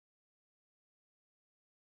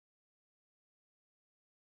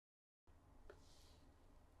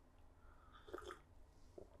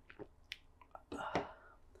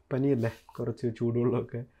പനിയല്ലേ, കുറച്ച്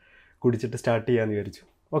ചൂടുവെള്ളമൊക്കെ കുടിച്ചിട്ട് സ്റ്റാർട്ട് ചെയ്യാമെന്ന് വിചാരിച്ചു.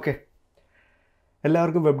 ഓക്കെ,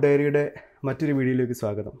 എല്ലാവർക്കും വെബ് ഡയറിയുടെ മറ്റൊരു വീഡിയോയിലേക്ക്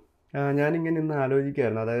സ്വാഗതം. ഞാനിങ്ങനെ ഇന്ന്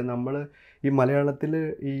ആലോചിക്കുകയായിരുന്നു, അതായത് നമ്മൾ ഈ മലയാളത്തിൽ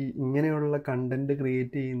ഈ ഇങ്ങനെയുള്ള കണ്ടൻറ്റ്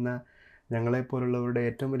ക്രിയേറ്റ് ചെയ്യുന്ന ഞങ്ങളെപ്പോലുള്ളവരുടെ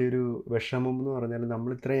ഏറ്റവും വലിയൊരു വിഷമം എന്ന് പറഞ്ഞാൽ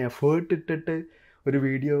നമ്മൾ ഇത്രയും എഫേർട്ട് ഇട്ടിട്ട് ഒരു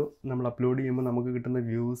വീഡിയോ നമ്മൾ അപ്ലോഡ് ചെയ്യുമ്പോൾ നമുക്ക് കിട്ടുന്ന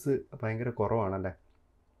വ്യൂസ് ഭയങ്കര കുറവാണല്ലേ.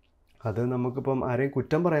 അത് നമുക്കിപ്പം ആരെയും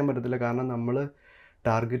കുറ്റം പറയാൻ പറ്റത്തില്ല, കാരണം നമ്മൾ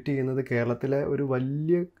ടാർഗറ്റ് ചെയ്യുന്നത് കേരളത്തിലെ ഒരു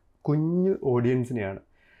വലിയ കുഞ്ഞു ഓഡിയൻസിനെയാണ്.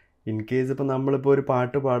 ഇൻ കേസ് ഇപ്പം നമ്മളിപ്പോൾ ഒരു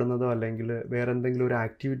പാട്ട് പാടുന്നതോ അല്ലെങ്കിൽ വേറെ എന്തെങ്കിലും ഒരു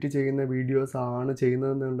ആക്ടിവിറ്റി ചെയ്യുന്ന വീഡിയോസ് ആണ്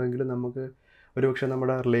ചെയ്യുന്നതെന്നുണ്ടെങ്കിൽ നമുക്ക് ഒരുപക്ഷെ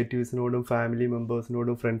നമ്മുടെ റിലേറ്റീവ്സിനോടും ഫാമിലി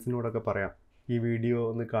മെമ്പേഴ്സിനോടും ഫ്രണ്ട്സിനോടൊക്കെ പറയാം, ഈ വീഡിയോ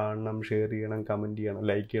ഒന്ന് കാണണം, ഷെയർ ചെയ്യണം, കമൻറ്റ് ചെയ്യണം,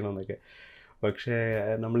 ലൈക്ക് ചെയ്യണം എന്നൊക്കെ. പക്ഷേ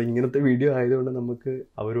നമ്മൾ ഇങ്ങനത്തെ വീഡിയോ ആയതുകൊണ്ട് നമുക്ക്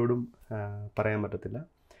അവരോടും പറയാൻ പറ്റത്തില്ല.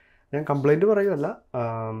 ഞാൻ കംപ്ലൈൻറ്റ് പറയുമല്ല,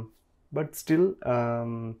 ബട്ട് സ്റ്റിൽ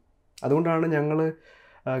അതുകൊണ്ടാണ് ഞങ്ങൾ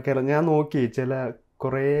ഞാൻ നോക്കി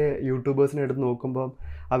കുറേ യൂട്യൂബേഴ്സിനെ എടുത്ത് നോക്കുമ്പോൾ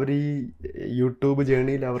അവർ ഈ യൂട്യൂബ്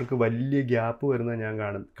ജേണിയിൽ അവർക്ക് വലിയ ഗ്യാപ്പ് വരുന്നത് ഞാൻ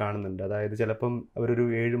കാണുന്നുണ്ട്. അതായത് ചിലപ്പം അവരൊരു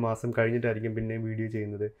 7 മാസം കഴിഞ്ഞിട്ടായിരിക്കും പിന്നെയും വീഡിയോ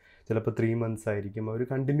ചെയ്യുന്നത്, ചിലപ്പോൾ 3 months ആയിരിക്കും അവർ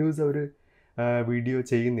കണ്ടിന്യൂസ് വീഡിയോ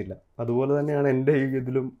ചെയ്യുന്നില്ല. അതുപോലെ തന്നെയാണ് എൻ്റെ ഈ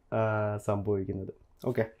ഇതിലും സംഭവിക്കുന്നത്.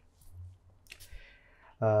 ഓക്കെ,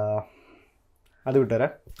 അത്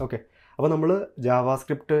വിട്ടുതരാം. ഓക്കെ, അപ്പോൾ നമ്മൾ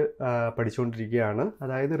ജാവാസ്ക്രിപ്റ്റ് പഠിച്ചുകൊണ്ടിരിക്കുകയാണ്.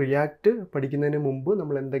 അതായത് റിയാക്റ്റ് പഠിക്കുന്നതിന് മുമ്പ്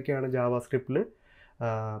നമ്മൾ എന്തൊക്കെയാണ് ജാവാസ്ക്രിപ്റ്റിൽ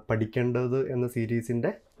പഠിക്കേണ്ടത് എന്ന സീരീസിൻ്റെ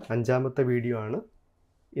 5ാമത്തെ വീഡിയോ ആണ്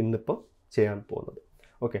ഇന്നിപ്പോൾ ചെയ്യാൻ പോകുന്നത്.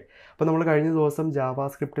 ഓക്കെ, അപ്പോൾ നമ്മൾ കഴിഞ്ഞ ദിവസം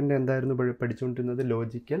ജാവാസ്ക്രിപ്റ്റിൻ്റെ എന്തായിരുന്നു പഠിച്ചുകൊണ്ടിരുന്നത്,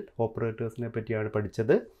 ലോജിക്കൽ ഓപ്പറേറ്റേഴ്സിനെ പറ്റിയാണ്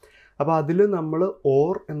പഠിച്ചത്. അപ്പോൾ അതിൽ നമ്മൾ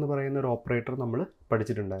ഓർ എന്ന് പറയുന്ന ഒരു ഓപ്പറേറ്റർ നമ്മൾ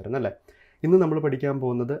പഠിച്ചിട്ടുണ്ടായിരുന്നു അല്ലേ. ഇന്ന് നമ്മൾ പഠിക്കാൻ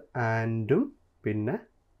പോകുന്നത് ആൻഡും പിന്നെ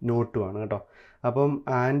നോട്ടുമാണ് കേട്ടോ. അപ്പം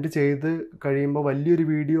ആൻഡ് ചെയ്ത് കഴിയുമ്പോൾ വലിയൊരു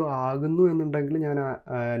വീഡിയോ ആകുന്നു എന്നുണ്ടെങ്കിൽ ഞാൻ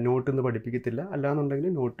നോട്ട് ഇന്ന് പഠിപ്പിക്കത്തില്ല,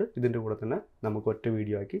 അല്ലാന്നുണ്ടെങ്കിൽ നോട്ട് ഇതിൻ്റെ കൂടെ തന്നെ നമുക്ക് ഒറ്റ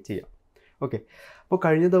വീഡിയോ ആക്കി ചെയ്യാം. ഓക്കെ, അപ്പോൾ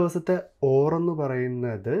കഴിഞ്ഞ ദിവസത്തെ ഓർ എന്ന്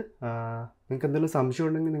പറയുന്നത് നിങ്ങൾക്ക് എന്തെങ്കിലും സംശയം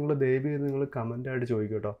ഉണ്ടെങ്കിൽ നിങ്ങൾ ദയവ് ചെയ്ത് നിങ്ങൾ കമൻ്റായിട്ട്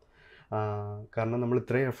ചോദിക്കും കേട്ടോ. കാരണം നമ്മൾ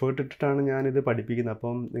ഇത്രയും എഫേർട്ട് ഇട്ടിട്ടാണ് ഞാനിത് പഠിപ്പിക്കുന്നത്.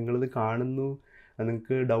 അപ്പം നിങ്ങളിത് കാണുന്നു,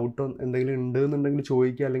 നിങ്ങൾക്ക് ഡൗട്ട് എന്തെങ്കിലും ഉണ്ടെന്നുണ്ടെങ്കിൽ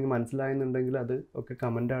ചോദിക്കുക, അല്ലെങ്കിൽ മനസ്സിലായെന്നുണ്ടെങ്കിൽ അത് ഒക്കെ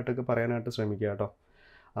കമൻ്റായിട്ടൊക്കെ പറയാനായിട്ട് ശ്രമിക്കുക കേട്ടോ.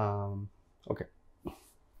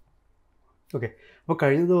 ഓക്കെ, അപ്പോൾ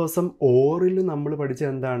കഴിഞ്ഞ ദിവസം ഓറിൽ നമ്മൾ പഠിച്ച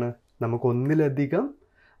എന്താണ്, നമുക്ക് ഒന്നിലധികം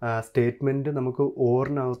സ്റ്റേറ്റ്മെൻറ്റ് നമുക്ക്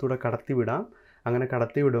ഓറിനകത്തൂടെ കടത്തിവിടാം. അങ്ങനെ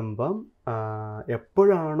കടത്തിവിടുമ്പം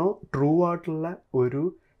എപ്പോഴാണോ ട്രൂ ആയിട്ടുള്ള ഒരു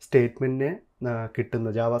സ്റ്റേറ്റ്മെൻറ്റിനെ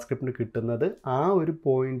കിട്ടുന്നത്, ജാവാസ്ക്രിപ്റ്റിന് കിട്ടുന്നത്, ആ ഒരു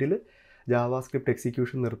പോയിന്റിൽ ജാവാസ്ക്രിപ്റ്റ്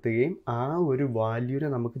എക്സിക്യൂഷൻ നിർത്തുകയും ആ ഒരു വാല്യൂനെ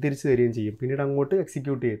നമുക്ക് തിരിച്ചു തരികയും ചെയ്യും. പിന്നീട് അങ്ങോട്ട്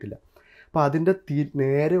എക്സിക്യൂട്ട് ചെയ്യത്തില്ല. അപ്പോൾ അതിൻ്റെ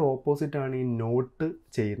നേരെ ഓപ്പോസിറ്റാണ് ഈ നോട്ട്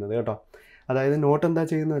ചെയ്യുന്നത് കേട്ടോ. അതായത് നോട്ട് എന്താ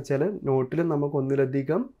ചെയ്യുന്നത് വെച്ചാൽ, നോട്ടിൽ നമുക്ക്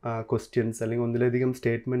ഒന്നിലധികം ക്വസ്റ്റ്യൻസ് അല്ലെങ്കിൽ ഒന്നിലധികം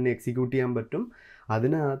സ്റ്റേറ്റ്മെൻറ്റിനെ എക്സിക്യൂട്ട് ചെയ്യാൻ പറ്റും.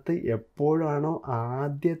 അതിനകത്ത് എപ്പോഴാണോ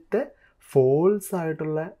ആദ്യത്തെ ഫോൾസ്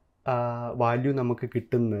ആയിട്ടുള്ള വാല്യൂ നമുക്ക്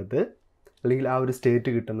കിട്ടുന്നത്, അല്ലെങ്കിൽ ആ ഒരു സ്റ്റേറ്റ്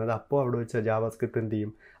കിട്ടുന്നത്, അപ്പോൾ അവിടെ വെച്ച് ജാവാസ്ക്രിപ്റ്റ് എന്ത്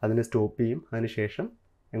ചെയ്യും, അതിനെ സ്റ്റോപ്പ് ചെയ്യും. അതിനുശേഷം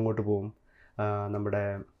എങ്ങോട്ട് പോകും,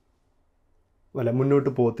 മുന്നോട്ട്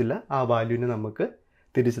പോകത്തില്ല, ആ വാല്യൂവിനെ നമുക്ക്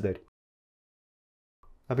തിരിച്ചു തരും.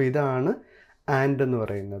 അപ്പോൾ ഇതാണ് ആൻഡ് എന്ന്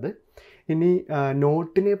പറയുന്നത്. ഇനി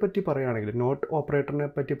നോട്ടിനെ പറ്റി പറയുകയാണെങ്കിൽ, നോട്ട് ഓപ്പറേറ്ററിനെ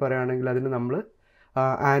പറ്റി പറയുകയാണെങ്കിൽ അതിന് നമ്മൾ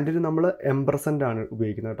ആൻഡിന് നമ്മൾ എംപർസെൻ്റ് ആണ്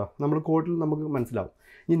ഉപയോഗിക്കുന്നത് കേട്ടോ. നമ്മൾ കോഡിൽ നമുക്ക് മനസ്സിലാവും.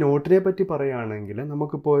 ഈ നോട്ടിനെ പറ്റി പറയുകയാണെങ്കിൽ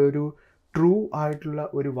നമുക്കിപ്പോൾ ഒരു ട്രൂ ആയിട്ടുള്ള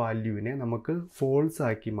ഒരു വാല്യൂവിനെ നമുക്ക് ഫോൾസ്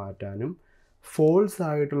ആക്കി മാറ്റാനും ഫോൾസ്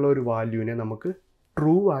ആയിട്ടുള്ള ഒരു വാല്യൂവിനെ നമുക്ക്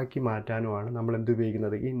ട്രൂ ആക്കി മാറ്റാനുമാണ് നമ്മൾ എന്ത്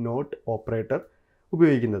ഉപയോഗിക്കുന്നത്, ഈ നോട്ട് ഓപ്പറേറ്റർ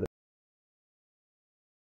ഉപയോഗിക്കുന്നത്.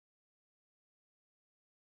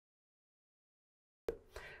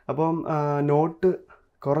 അപ്പം നോട്ട്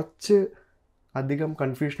കുറച്ച് അധികം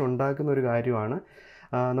കൺഫ്യൂഷൻ ഉണ്ടാക്കുന്ന ഒരു കാര്യമാണ്.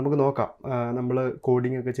 നമുക്ക് നോക്കാം, നമ്മൾ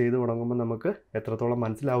കോഡിംഗ് ഒക്കെ ചെയ്ത് തുടങ്ങുമ്പോൾ നമുക്ക് എത്രത്തോളം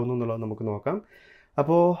മനസ്സിലാവുന്നു എന്നുള്ളത് നമുക്ക് നോക്കാം.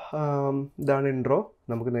 അപ്പോൾ ഇതാണ് ഇൻട്രോ,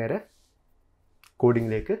 നമുക്ക് നേരെ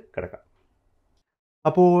കോഡിങ്ങിലേക്ക് കിടക്കാം.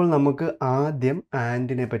 അപ്പോൾ നമുക്ക് ആദ്യം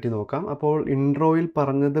ആൻഡിനെ പറ്റി നോക്കാം. അപ്പോൾ ഇൻട്രോയിൽ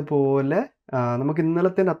പറഞ്ഞതുപോലെ നമുക്ക്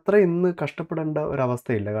ഇന്നലത്തെ അത്ര ഇന്ന് കഷ്ടപ്പെടേണ്ട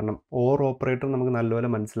ഒരവസ്ഥയില്ല, കാരണം ഓർ ഓപ്പറേറ്റർ നമുക്ക് നല്ലപോലെ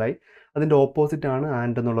മനസ്സിലായി. അതിൻ്റെ ഓപ്പോസിറ്റാണ്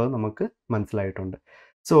ആൻഡ് എന്നുള്ളത് നമുക്ക് മനസ്സിലായിട്ടുണ്ട്.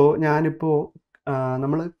 സോ ഞാനിപ്പോൾ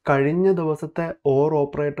നമ്മൾ കഴിഞ്ഞ ദിവസത്തെ ഓർ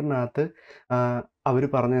ഓപ്പറേറ്ററിനകത്ത് അവർ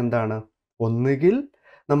പറഞ്ഞ എന്താണ്, ഒന്നുകിൽ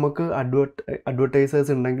നമുക്ക്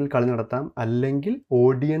അഡ്വർടൈസേഴ്സ് ഉണ്ടെങ്കിൽ കളി നടത്താം, അല്ലെങ്കിൽ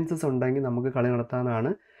ഓഡിയൻസസ് ഉണ്ടെങ്കിൽ നമുക്ക് കളി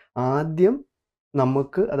നടത്താമെന്നാണ് ആദ്യം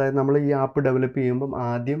നമുക്ക്. അതായത് നമ്മൾ ഈ ആപ്പ് ഡെവലപ്പ് ചെയ്യുമ്പം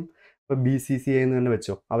ആദ്യം ഇപ്പോൾ BCCI എന്ന് തന്നെ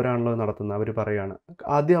വെച്ചോ, അവരാണല്ലോ നടത്തുന്നത്, അവർ പറയുകയാണ്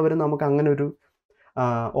ആദ്യം അവർ നമുക്ക് അങ്ങനെ ഒരു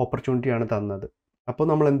ഓപ്പർച്യൂണിറ്റിയാണ് തന്നത്. അപ്പോൾ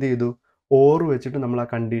നമ്മൾ എന്ത് ചെയ്തു, ഓർ വെച്ചിട്ട് നമ്മൾ ആ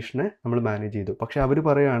കണ്ടീഷനെ നമ്മൾ മാനേജ് ചെയ്തു. പക്ഷെ അവർ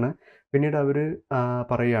പറയുകയാണ്, പിന്നീട് അവർ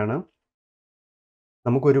പറയുകയാണ്,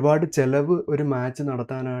 നമുക്ക് ഒരുപാട് ചിലവ് ഒരു മാച്ച്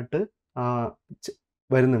നടത്താനായിട്ട്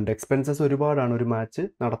വരുന്നുണ്ട്, എക്സ്പെൻസസ് ഒരുപാടാണ് ഒരു മാച്ച്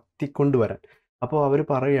നടത്തിക്കൊണ്ടുവരാൻ. അപ്പോൾ അവർ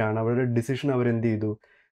പറയുകയാണ്, അവരുടെ ഡിസിഷൻ അവരെന്ത് ചെയ്തു,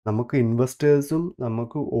 നമുക്ക് ഇൻവെസ്റ്റേഴ്സും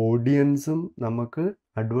നമുക്ക് ഓഡിയൻസും നമുക്ക്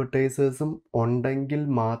അഡ്വർടൈസേഴ്സും ഉണ്ടെങ്കിൽ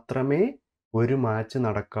മാത്രമേ ഒരു മാച്ച്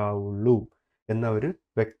നടക്കാവുള്ളൂ എന്നവർ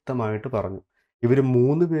വ്യക്തമായിട്ട് പറഞ്ഞു. ഇവർ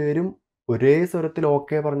 3 പേരും ഒരേ സ്വരത്തിൽ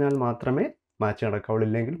ഓക്കെ പറഞ്ഞാൽ മാത്രമേ മാച്ച് നടക്കാവുള്ളൂ,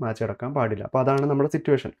 ഇല്ലെങ്കിൽ മാച്ച് നടക്കാൻ പാടില്ല. അപ്പോൾ അതാണ് നമ്മുടെ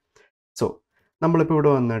സിറ്റുവേഷൻ. സോ നമ്മളിപ്പോൾ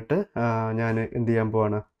ഇവിടെ വന്നിട്ട് ഞാൻ എന്ത് ചെയ്യാൻ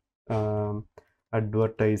പോവാണ്,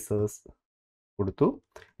 അഡ്വർടൈസേഴ്സ് കൊടുത്തു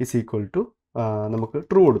ഈസ് ഈക്വൽ ടു നമുക്ക്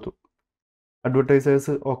ട്രൂ കൊടുത്തു.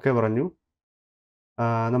 അഡ്വർടൈസേഴ്സ് ഓക്കെ പറഞ്ഞു.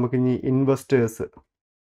 നമുക്കിനി ഇൻവെസ്റ്റേഴ്സ്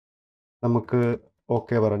നമുക്ക്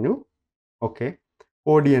ഓക്കെ പറഞ്ഞു. ഓക്കെ,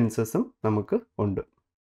 ഓഡിയൻസസും നമുക്ക് ഉണ്ട്.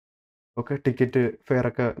 ഓക്കെ,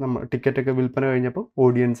 ഫെയറൊക്കെ ടിക്കറ്റൊക്കെ വിൽപ്പന കഴിഞ്ഞപ്പോൾ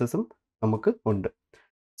ഓഡിയൻസസും നമുക്ക് ഉണ്ട്.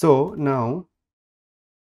 സോ നൗ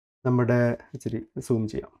നമ്മുടെ ഇച്ചിരി സൂം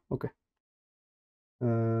ചെയ്യാം. ഓക്കെ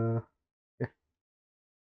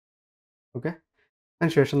ഓക്കെ,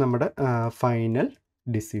 അതിനുശേഷം നമ്മുടെ ഫൈനൽ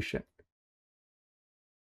ഡിസിഷൻ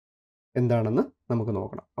എന്താണെന്ന് നമുക്ക്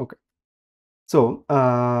നോക്കണം. ഓക്കെ, സോ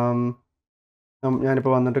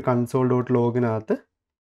ഞാനിപ്പോൾ വന്നിട്ട് കൺസോൾ ഡോട്ട് ലോഗിനകത്ത്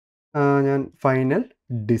ഞാൻ ഫൈനൽ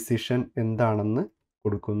ഡിസിഷൻ എന്താണെന്ന്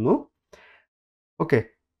കൊടുക്കുന്നു. ഓക്കെ,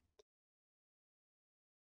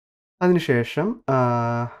 അതിനുശേഷം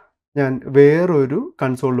ഞാൻ വേറൊരു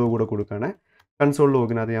കൺസോൾ ലോഗ് കൂടെ കൊടുക്കുകയാണ്. കൺസോൾ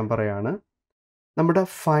ലോഗിനകത്ത് ഞാൻ പറയാണ്, നമ്മുടെ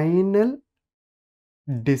ഫൈനൽ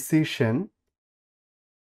ഡിസിഷൻ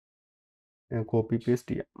ഞാൻ കോപ്പി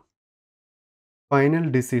പേസ്റ്റ് ചെയ്യാം. ഫൈനൽ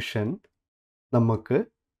ഡിസിഷൻ നമുക്ക്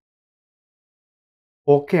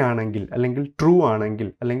ഓക്കെ ആണെങ്കിൽ, അല്ലെങ്കിൽ ട്രൂ ആണെങ്കിൽ,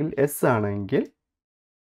 അല്ലെങ്കിൽ എസ് ആണെങ്കിൽ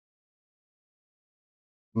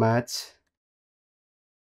മാച്ച്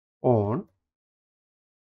ഓൺ.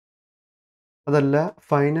 അതല്ല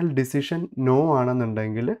ഫൈനൽ ഡിസിഷൻ നോ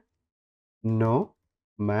ആണെന്നുണ്ടെങ്കിൽ നോ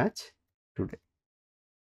മാച്ച് ടുഡേ.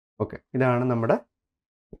 ഓക്കെ, ഇതാണ് നമ്മുടെ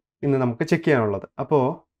ഇന്ന് നമുക്ക് ചെക്ക് ചെയ്യാനുള്ളത്. അപ്പോൾ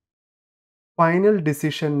ഫൈനൽ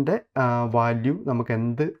ഡിസിഷൻ്റെ വാല്യൂ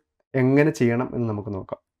നമുക്ക് എങ്ങനെ ചെയ്യണം എന്ന് നമുക്ക്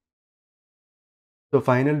നോക്കാം. So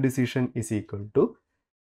final decision is equal to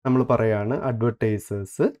നമ്മൾ പറയാണ്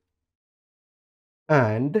അഡ്വർടൈസേഴ്സ്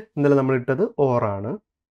ആൻഡ് ഇന്നലെ നമ്മൾ ഇട്ടത് ഓറാണ്,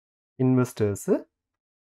 ഇൻവെസ്റ്റേഴ്സ്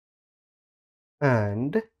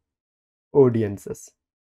ആൻഡ് ഓഡിയൻസസ്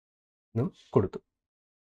എന്നും കൊടുത്തു.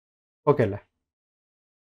 ഓക്കെ അല്ലേ?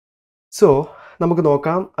 സോ നമുക്ക്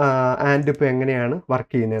നോക്കാം ആൻഡ് ഇപ്പോൾ എങ്ങനെയാണ്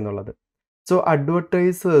വർക്ക് ചെയ്യുന്നത് എന്നുള്ളത്. സോ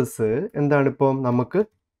അഡ്വർടൈസേഴ്സ് എന്താണ് ഇപ്പം നമുക്ക്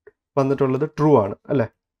വന്നിട്ടുള്ളത് ട്രൂ ആണ് അല്ലേ,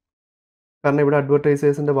 കാരണം ഇവിടെ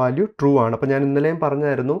അഡ്വർടൈസേഴ്സിൻ്റെ വാല്യൂ ട്രൂ ആണ്. അപ്പോൾ ഞാൻ ഇന്നലെയും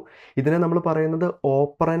പറഞ്ഞായിരുന്നു ഇതിനെ നമ്മൾ പറയുന്നത്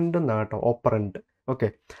ഓപ്പറൻഡ് എന്നാണ് കേട്ടോ, ഓപ്പറൻഡ്. ഓക്കെ,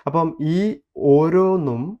 അപ്പം ഈ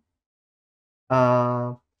ഓരോന്നും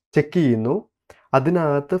ചെക്ക് ചെയ്യുന്നു,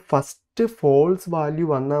 അതിനകത്ത് ഫസ്റ്റ് ഫോൾസ് വാല്യൂ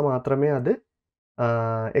വന്നാൽ മാത്രമേ അത്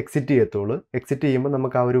എക്സിറ്റ് ചെയ്യത്തുള്ളൂ. എക്സിറ്റ് ചെയ്യുമ്പോൾ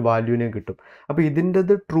നമുക്ക് ആ ഒരു വാല്യൂവിനെ കിട്ടും. അപ്പോൾ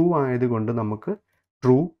ഇതിൻ്റെത് ട്രൂ ആയതുകൊണ്ട് നമുക്ക്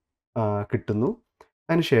ട്രൂ കിട്ടുന്നു.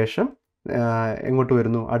 അതിനുശേഷം എങ്ങോട്ട്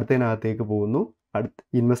വരുന്നു, അടുത്തതിനകത്തേക്ക് പോകുന്നു,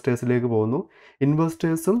 ഇൻവെസ്റ്റേഴ്സിലേക്ക് പോകുന്നു.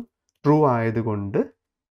 ഇൻവെസ്റ്റേഴ്സും ട്രൂ ആയതുകൊണ്ട്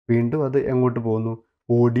വീണ്ടും അത് എങ്ങോട്ട് പോകുന്നു,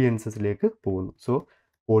 ഓഡിയൻസസിലേക്ക് പോകുന്നു. സോ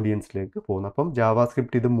ഓഡിയൻസിലേക്ക് പോകുന്നു. അപ്പം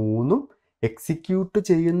ജാവാസ്ക്രിപ്റ്റ് ഇത് 3ഉം എക്സിക്യൂട്ട്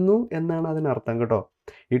ചെയ്യുന്നു എന്നാണ് അതിനർത്ഥം കേട്ടോ.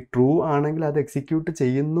 ഈ ട്രൂ ആണെങ്കിൽ അത് എക്സിക്യൂട്ട്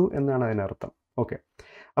ചെയ്യുന്നു എന്നാണ് അതിനർത്ഥം. ഓക്കെ,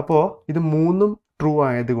 അപ്പോൾ ഇത് 3ഉം ട്രൂ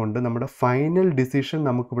ആയതുകൊണ്ട് നമ്മുടെ ഫൈനൽ ഡിസിഷൻ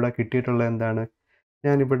നമുക്കിവിടെ കിട്ടിയിട്ടുള്ളത് എന്താണ്,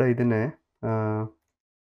 ഞാനിവിടെ ഇതിനെ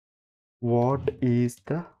what is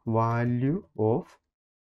the value of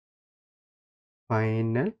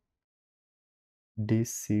final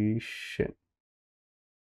decision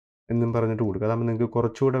എന്നും പറഞ്ഞിട്ട് കൊടുക്കുക. അതാകുമ്പോൾ നിങ്ങൾക്ക്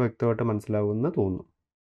കുറച്ചുകൂടെ വ്യക്തമായിട്ട് മനസ്സിലാവുമെന്ന് തോന്നുന്നു.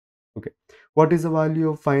 Okay, what is the value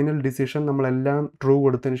of final decision, നമ്മളെല്ലാം ട്രൂ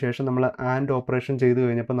കൊടുത്തതിന് ശേഷം നമ്മൾ ആൻഡ് ഓപ്പറേഷൻ ചെയ്ത്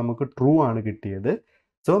കഴിഞ്ഞപ്പോൾ നമുക്ക് ട്രൂ ആണ് കിട്ടിയത്.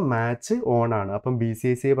 സോ മാച്ച് ഓൺ ആണ്. അപ്പം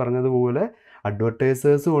BCCI പറഞ്ഞതുപോലെ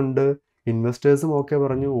അഡ്വർടൈസേഴ്സും ഉണ്ട്, ഇൻവെസ്റ്റേഴ്സും ഓക്കെ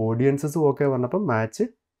പറഞ്ഞു, ഓഡിയൻസസും ഓക്കെ പറഞ്ഞപ്പം മാച്ച്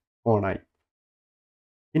ഓണായി.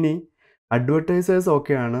 ഇനി അഡ്വർടൈസേഴ്സ്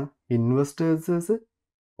ഓക്കെയാണ്, ഇൻവെസ്റ്റേഴ്സ്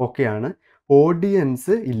ഓക്കെയാണ്,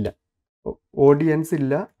 ഓഡിയൻസ്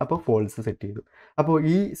ഇല്ല. അപ്പോൾ ഫോൾസ് സെറ്റ് ചെയ്തു. അപ്പോൾ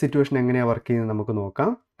ഈ സിറ്റുവേഷൻ എങ്ങനെയാണ് വർക്ക് ചെയ്യുന്നത് നമുക്ക്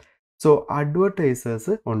നോക്കാം. സോ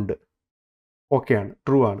അഡ്വർടൈസേഴ്സ് ഉണ്ട്, ഓക്കെയാണ്,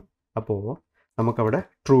 ട്രൂ ആണ്. അപ്പോൾ നമുക്കവിടെ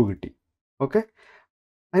ട്രൂ കിട്ടി. ഓക്കെ,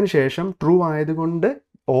 അതിനുശേഷം ട്രൂ ആയതുകൊണ്ട്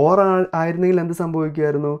ആയിരുന്നെങ്കിൽ എന്ത്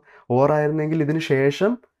സംഭവിക്കുമായിരുന്നു, ആയിരുന്നെങ്കിൽ ഇതിന്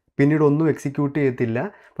ശേഷം പിന്നീട് ഒന്നും എക്സിക്യൂട്ട് ചെയ്യത്തില്ല.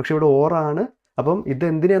 പക്ഷെ ഇവിടെ ആണ്. അപ്പം ഇത്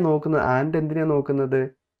എന്തിനാണ് നോക്കുന്നത്, ആൻഡ് എന്തിനാണ് നോക്കുന്നത്,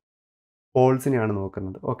 ഫോൾസിനെയാണ്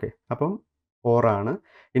നോക്കുന്നത്. ഓക്കെ, അപ്പം ആണ്.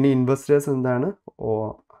 ഇനി ഇൻവെസ്റ്റേഴ്സ് എന്താണ്,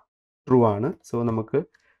 ട്രൂ ആണ്. സോ നമുക്ക്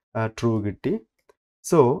ട്രൂ കിട്ടി.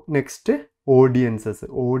 സോ നെക്സ്റ്റ്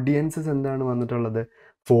ഓഡിയൻസസ് എന്താണ് വന്നിട്ടുള്ളത്,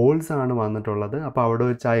 ഫോൾസ് ആണ് വന്നിട്ടുള്ളത്. അപ്പോൾ അവിടെ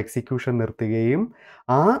വെച്ച് ആ എക്സിക്യൂഷൻ നിർത്തുകയും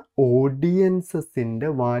ആ ഓഡിയൻസസിൻ്റെ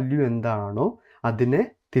വാല്യൂ എന്താണോ അതിനെ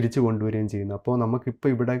തിരിച്ചു കൊണ്ടുവരികയും ചെയ്യുന്നു. അപ്പോൾ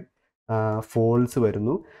നമുക്കിപ്പോൾ ഇവിടെ ഫോൾസ്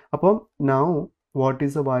വരുന്നു. അപ്പം now what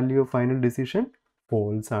is the value of final decision?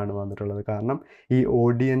 False ആണ് വന്നിട്ടുള്ളത്. കാരണം ഈ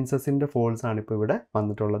ഓഡിയൻസസിൻ്റെ ഫോൾസ് ആണ് ഇപ്പോൾ ഇവിടെ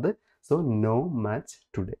വന്നിട്ടുള്ളത്. So no match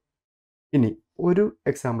today. ഇനി ഒരു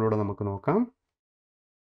എക്സാമ്പിളൂടെ നമുക്ക് നോക്കാം.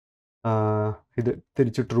 ഇത്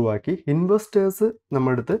തിരിച്ച് ട്രൂ ആക്കി. ഇൻവെസ്റ്റേഴ്സ്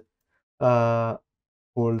നമ്മുടെ അടുത്ത്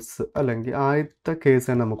ഫോൾസ്, അല്ലെങ്കിൽ ആദ്യത്തെ കേസ്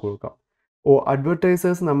തന്നെ നമുക്ക് കൊടുക്കാം.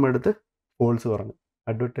 അഡ്വർടൈസേഴ്സ് നമ്മുടെ അടുത്ത് ഫോൾസ് പറഞ്ഞു,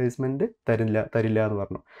 അഡ്വർടൈസ്മെൻറ്റ് തരില്ല എന്ന്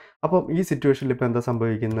പറഞ്ഞു. അപ്പം ഈ സിറ്റുവേഷനിൽ ഇപ്പോൾ എന്താ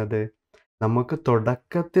സംഭവിക്കുന്നത്? നമുക്ക്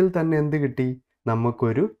തുടക്കത്തിൽ തന്നെ എന്ത് കിട്ടി?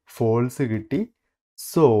 നമുക്കൊരു ഫോൾസ് കിട്ടി.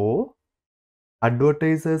 സോ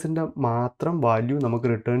അഡ്വർടൈസേഴ്സിൻ്റെ മാത്രം വാല്യൂ നമുക്ക്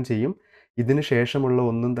റിട്ടേൺ ചെയ്യും. ഇതിന് ശേഷമുള്ള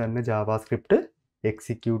ഒന്നും തന്നെ ജാവാസ്ക്രിപ്റ്റ്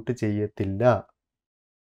എക്സിക്യൂട്ട് ചെയ്യത്തില്ല.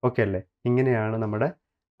 ഓക്കെ അല്ലേ? ഇങ്ങനെയാണ് നമ്മുടെ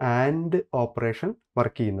ആൻഡ് ഓപ്പറേഷൻ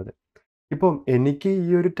വർക്ക് ചെയ്യുന്നത്. ഇപ്പം എനിക്ക് ഈ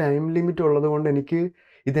ഒരു ടൈം ലിമിറ്റ് ഉള്ളത് കൊണ്ട് എനിക്ക്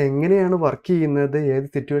ഇതെങ്ങനെയാണ് വർക്ക് ചെയ്യുന്നത്, ഏത്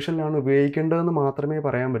സിറ്റുവേഷനിലാണ് ഉപയോഗിക്കേണ്ടതെന്ന് മാത്രമേ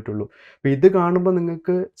പറയാൻ പറ്റുള്ളൂ. അപ്പോൾ ഇത് കാണുമ്പോൾ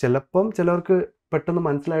നിങ്ങൾക്ക് ചിലർക്ക് പെട്ടെന്ന്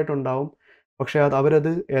മനസ്സിലായിട്ടുണ്ടാവും. പക്ഷേ അവരത്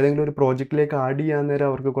ഏതെങ്കിലും ഒരു പ്രോജക്റ്റിലേക്ക് ആഡ് ചെയ്യാൻ നേരം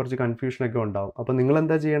അവർക്ക് കുറച്ച് കൺഫ്യൂഷനൊക്കെ ഉണ്ടാവും. അപ്പോൾ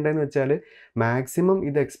നിങ്ങളെന്താ ചെയ്യേണ്ടതെന്ന് വെച്ചാൽ മാക്സിമം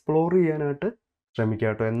ഇത് എക്സ്പ്ലോർ ചെയ്യാനായിട്ട് ശ്രമിക്കുക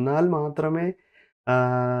കേട്ടോ. എന്നാൽ മാത്രമേ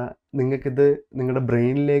നിങ്ങൾക്കിത് നിങ്ങളുടെ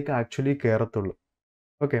ബ്രെയിനിലേക്ക് ആക്ച്വലി കയറത്തുള്ളൂ.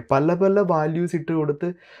 ഓക്കെ, പല വാല്യൂസ് ഇട്ട് കൊടുത്ത്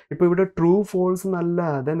ഇപ്പോൾ ഇവിടെ ട്രൂ ഫോൾസ്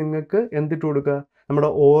എന്നല്ലാതെ നിങ്ങൾക്ക് എന്തിട്ട് കൊടുക്കുക? നമ്മുടെ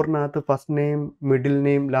ഓറിനകത്ത് first name, middle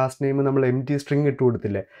name, last name നമ്മൾ എംപ്റ്റി സ്ട്രിങ് ഇട്ട്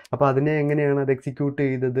കൊടുത്തില്ലേ? അപ്പോൾ അതിനെ എങ്ങനെയാണ് അത് എക്സിക്യൂട്ട്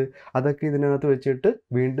ചെയ്തത്, അതൊക്കെ ഇതിനകത്ത് വെച്ചിട്ട്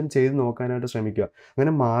വീണ്ടും ചെയ്ത് നോക്കാനായിട്ട് ശ്രമിക്കുക.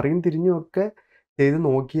 അങ്ങനെ മാറിയും തിരിഞ്ഞും ഒക്കെ ചെയ്ത്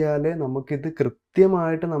നോക്കിയാലേ നമുക്കിത്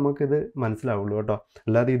കൃത്യമായിട്ട് നമുക്കിത് മനസ്സിലാവുള്ളൂ കേട്ടോ.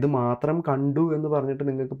 അല്ലാതെ ഇത് മാത്രം കണ്ടു എന്ന് പറഞ്ഞിട്ട്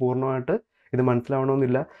നിങ്ങൾക്ക് പൂർണ്ണമായിട്ട് ഇത്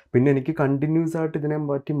മനസ്സിലാവണമെന്നില്ല. പിന്നെ എനിക്ക് കണ്ടിന്യൂസ് ആയിട്ട് ഇതിനെ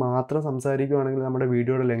പറ്റി മാത്രം സംസാരിക്കുകയാണെങ്കിൽ നമ്മുടെ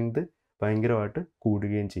വീഡിയോയുടെ ലെങ്ത് ഭയങ്കരമായിട്ട്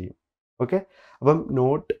കൂടുകയും ചെയ്യും. ഓക്കെ, അപ്പം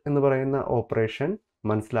നോട്ട് എന്ന് പറയുന്ന ഓപ്പറേഷൻ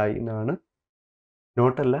മനസ്സിലായി എന്നാണ്.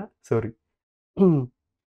 നോട്ടല്ല, സോറി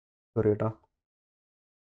കേട്ടോ.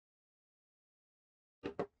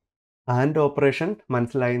 ആൻഡ് ഓപ്പറേഷൻ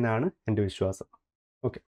മനസ്സിലായി എന്നാണ് എൻ്റെ വിശ്വാസം.